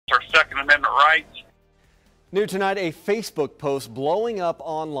Second Amendment rights. New tonight, a Facebook post blowing up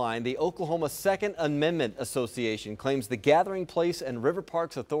online. The Oklahoma Second Amendment Association claims the Gathering Place and River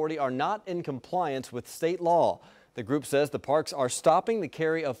Parks Authority are not in compliance with state law. The group says the parks are stopping the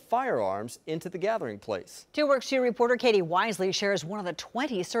carry of firearms into the Gathering Place. 2 Works 2 reporter Katie Wisely shares one of the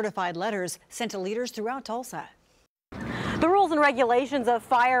 20 certified letters sent to leaders throughout Tulsa. The rules and regulations of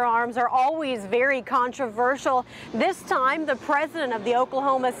firearms are always very controversial. This time, the president of the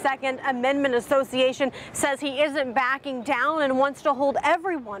Oklahoma Second Amendment Association says he isn't backing down and wants to hold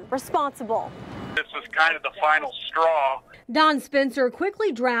everyone responsible. This is kind of the final straw. Don Spencer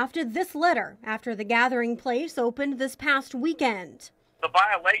quickly drafted this letter after the Gathering Place opened this past weekend. The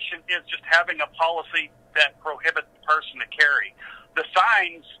violation is just having a policy that prohibits the person to carry. The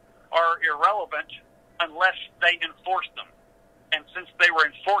signs are irrelevant unless they enforce them. And since they were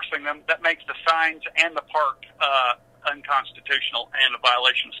enforcing them, that makes the signs and the park unconstitutional and a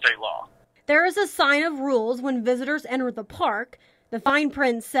violation of state law. There is a sign of rules when visitors enter the park. The fine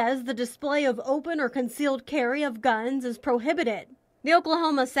print says the display of open or concealed carry of guns is prohibited. The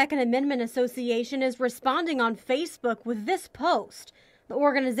Oklahoma Second Amendment Association is responding on Facebook with this post. The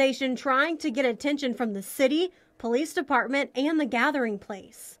organization trying to get attention from the city, police department, and the Gathering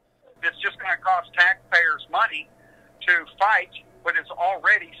Place. It's just going to cost taxpayers money to fight what is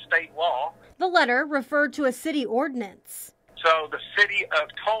already state law. The letter referred to a city ordinance. So the city of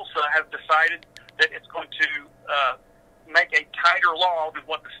Tulsa has decided that it's going to make a tighter law than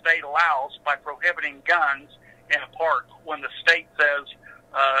what the state allows by prohibiting guns in a park when the state says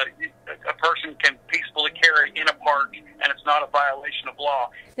a person can peacefully carry in a park and it's not a violation of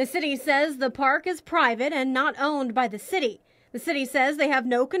law. The city says the park is private and not owned by the city. The city says they have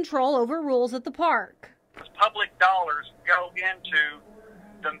no control over rules at the park. Public dollars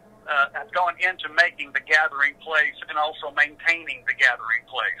have gone into making the Gathering Place and also maintaining the Gathering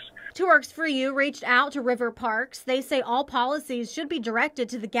Place. 2 Works for You reached out to River Parks. They say all policies should be directed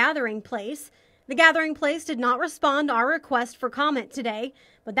to the Gathering Place. The Gathering Place did not respond to our request for comment today,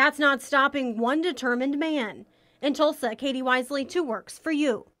 but that's not stopping one determined man. In Tulsa, Katie Wisely, 2 Works for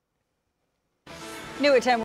You. New at 10.